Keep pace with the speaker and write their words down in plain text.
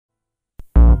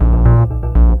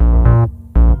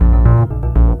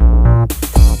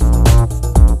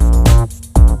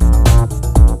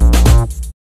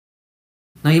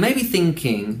Now you may be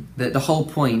thinking that the whole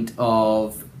point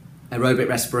of aerobic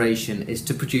respiration is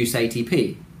to produce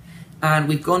ATP. And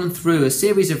we've gone through a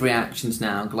series of reactions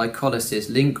now, glycolysis,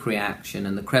 link reaction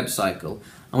and the Krebs cycle,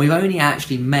 and we've only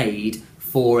actually made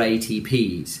 4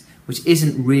 ATPs, which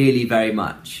isn't really very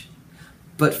much.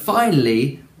 But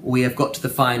finally, we have got to the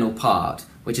final part,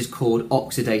 which is called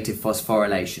oxidative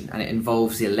phosphorylation, and it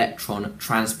involves the electron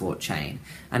transport chain.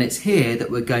 And it's here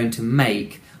that we're going to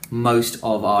make most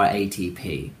of our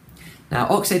ATP. Now,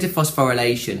 oxidative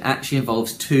phosphorylation actually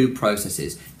involves 2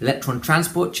 processes, the electron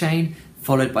transport chain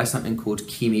followed by something called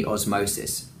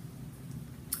chemiosmosis.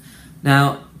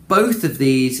 Now, both of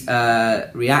these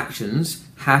reactions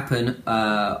happen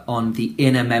on the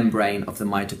inner membrane of the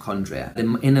mitochondria.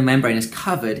 The inner membrane is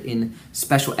covered in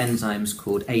special enzymes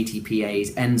called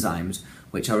ATPase enzymes,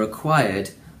 which are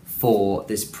required for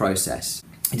this process.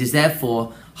 It is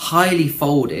therefore highly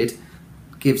folded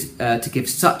to give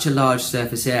such a large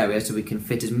surface area so we can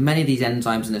fit as many of these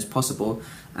enzymes in as possible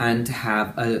and to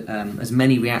have as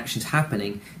many reactions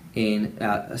happening in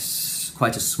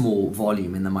quite a small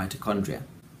volume in the mitochondria.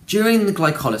 During the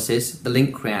glycolysis, the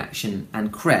link reaction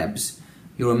and Krebs,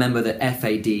 you'll remember that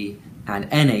FAD and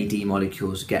NAD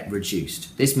molecules get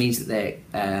reduced. This means that they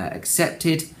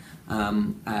accepted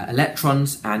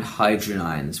electrons and hydrogen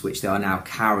ions, which they are now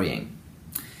carrying.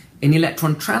 In the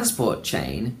electron transport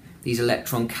chain, these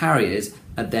electron carriers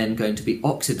are then going to be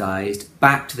oxidized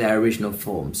back to their original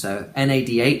form. So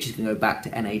NADH is going to go back to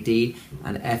NAD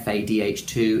and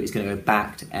FADH2 is going to go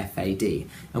back to FAD.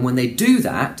 And when they do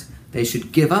that, they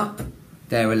should give up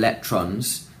their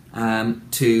electrons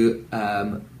to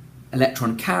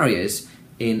electron carriers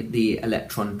in the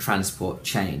electron transport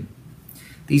chain.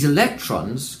 These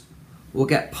electrons will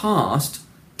get passed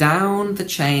down the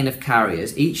chain of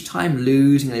carriers, each time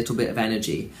losing a little bit of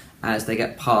energy as they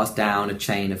get passed down a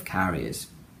chain of carriers.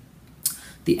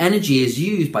 The energy is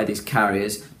used by these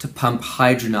carriers to pump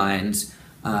hydrogen ions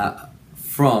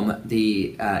from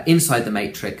the inside the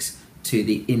matrix to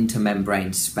the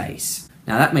intermembrane space.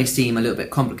 Now that may seem a little bit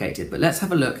complicated, but let's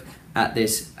have a look at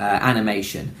this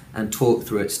animation and talk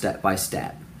through it step by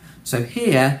step. So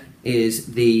here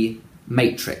is the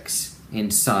matrix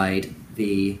inside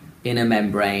the inner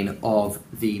membrane of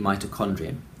the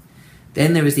mitochondrion.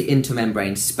 Then there is the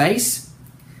intermembrane space,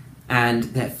 and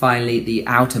then finally the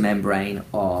outer membrane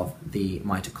of the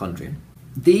mitochondrion.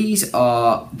 These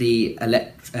are the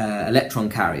electron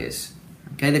carriers.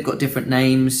 Okay, they've got different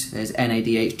names. There's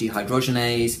NADH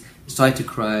dehydrogenase,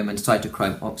 cytochrome, and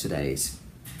cytochrome oxidase.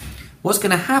 What's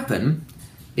going to happen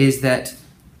is that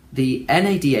the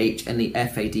NADH and the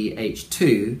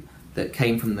FADH2 that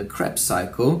came from the Krebs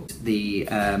cycle, the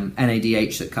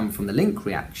NADH that come from the link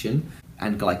reaction,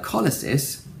 and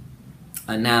glycolysis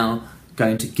are now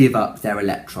going to give up their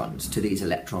electrons to these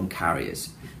electron carriers,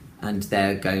 and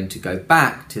they're going to go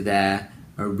back to their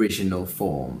original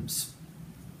forms.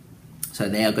 So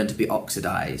they are going to be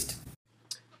oxidized.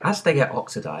 As they get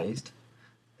oxidized,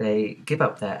 they give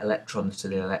up their electrons to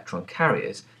the electron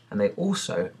carriers, and they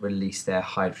also release their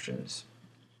hydrogens.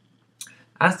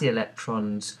 As the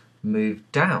electrons move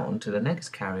down to the next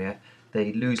carrier,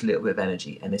 they lose a little bit of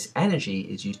energy, and this energy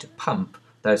is used to pump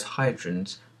those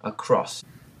hydrogens across.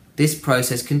 This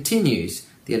process continues.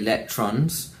 The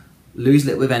electrons lose a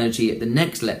little bit of energy at the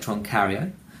next electron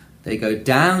carrier, they go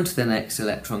down to the next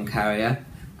electron carrier,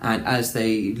 and as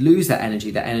they lose that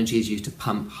energy is used to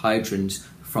pump hydrogens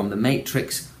from the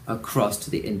matrix across to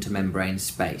the intermembrane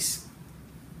space.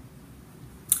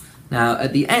 Now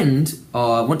at the end,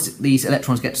 once these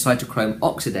electrons get to cytochrome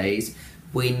oxidase,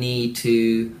 we need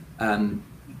to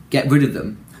get rid of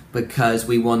them because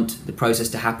we want the process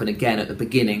to happen again at the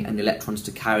beginning and the electrons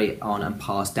to carry it on and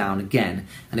pass down again.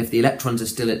 And if the electrons are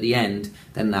still at the end,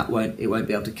 then it won't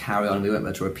be able to carry on, we won't be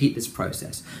able to repeat this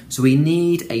process. So we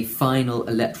need a final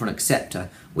electron acceptor,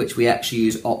 which we actually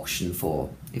use oxygen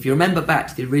for. If you remember back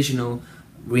to the original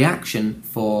reaction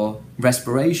for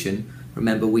respiration,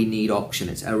 remember we need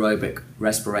oxygen, it's aerobic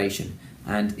respiration.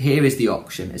 And here is the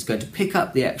oxygen. It's going to pick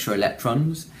up the extra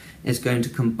electrons, it's going to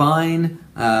combine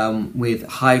with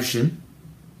hydrogen,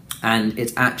 and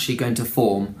it's actually going to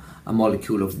form a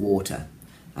molecule of water.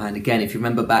 And again, if you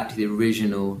remember back to the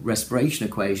original respiration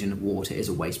equation, water is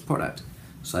a waste product.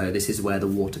 So this is where the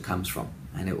water comes from,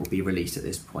 and it will be released at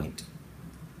this point.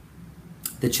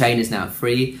 The chain is now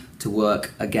free to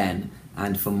work again,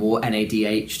 and for more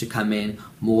NADH to come in,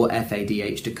 more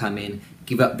FADH to come in,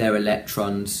 give up their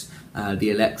electrons, the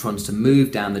electrons to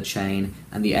move down the chain,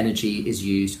 and the energy is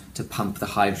used to pump the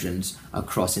hydrogens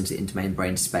across into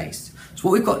intermembrane space. So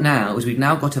what we've got now is we've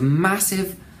now got a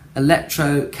massive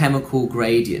electrochemical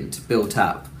gradient built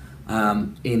up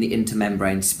in the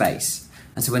intermembrane space.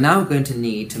 And so we're now going to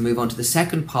need to move on to the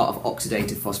second part of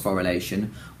oxidative phosphorylation,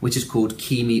 which is called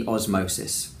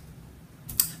chemiosmosis.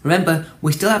 Remember,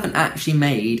 we still haven't actually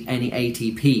made any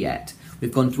ATP yet.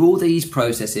 We've gone through all these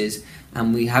processes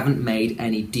and we haven't made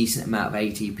any decent amount of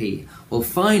ATP. Well,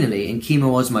 finally, in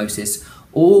chemiosmosis,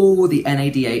 all the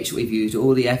NADH we've used,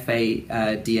 all the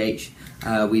FADH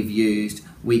we've used,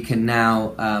 we can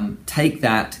now take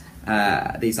that,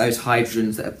 those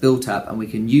hydrogens that are built up, and we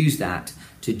can use that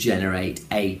to generate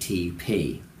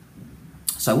ATP.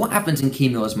 So what happens in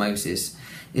chemiosmosis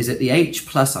is that the H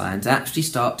plus ions actually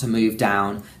start to move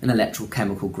down an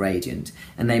electrochemical gradient,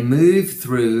 and they move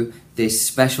through this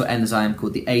special enzyme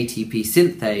called the ATP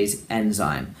synthase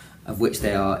enzyme, of which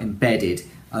they are embedded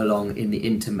along in the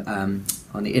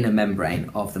on the inner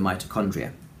membrane of the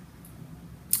mitochondria.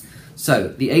 So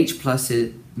the H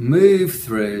pluses move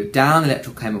through down the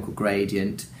electrochemical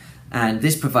gradient, and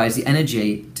this provides the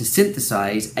energy to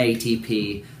synthesize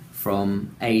ATP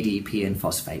from ADP and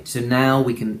phosphate. So now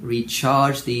we can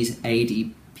recharge these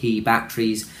ADP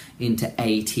batteries into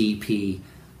ATP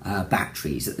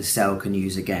batteries that the cell can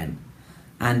use again.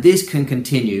 And this can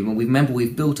continue. When remember,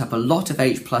 we've built up a lot of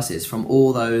H pluses from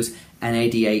all those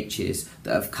NADHs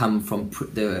that have come from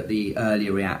the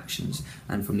earlier reactions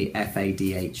and from the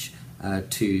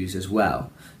FADH2s as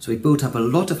well. So we've built up a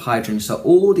lot of hydrogens, so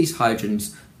all these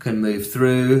hydrogens can move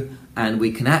through, and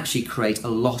we can actually create a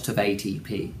lot of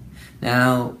ATP.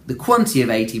 Now, the quantity of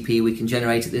ATP we can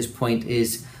generate at this point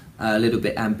is a little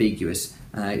bit ambiguous.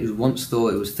 It was once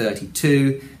thought it was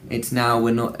 32. It's now,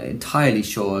 we're not entirely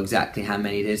sure exactly how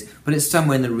many it is, but it's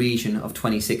somewhere in the region of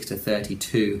 26 to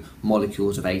 32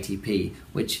 molecules of ATP,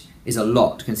 which is a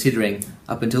lot considering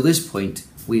up until this point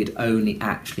we had only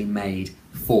actually made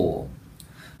 4.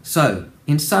 So,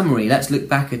 in summary, let's look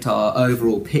back at our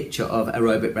overall picture of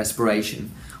aerobic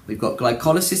respiration. We've got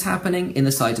glycolysis happening in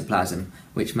the cytoplasm,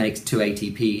 which makes 2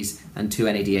 ATPs and 2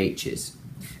 NADHs.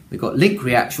 We've got link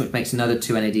reaction, which makes another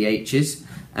 2 NADHs,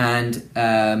 and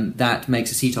that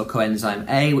makes acetyl coenzyme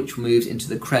A, which moves into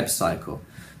the Krebs cycle.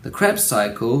 The Krebs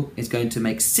cycle is going to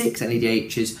make 6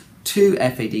 NADHs, 2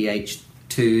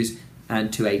 FADH2s,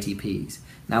 and 2 ATPs.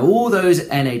 Now all those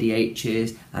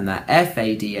NADHs and that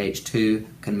FADH2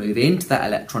 can move into that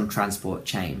electron transport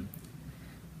chain.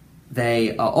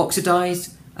 They are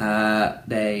oxidized,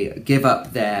 they give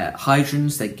up their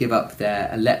hydrogens, they give up their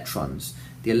electrons.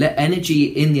 The energy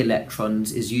in the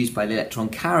electrons is used by the electron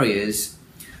carriers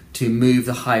to move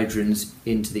the hydrogens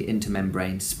into the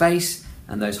intermembrane space,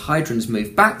 and those hydrogens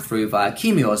move back through via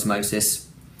chemiosmosis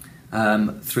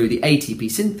through the ATP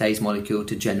synthase molecule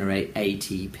to generate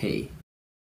ATP.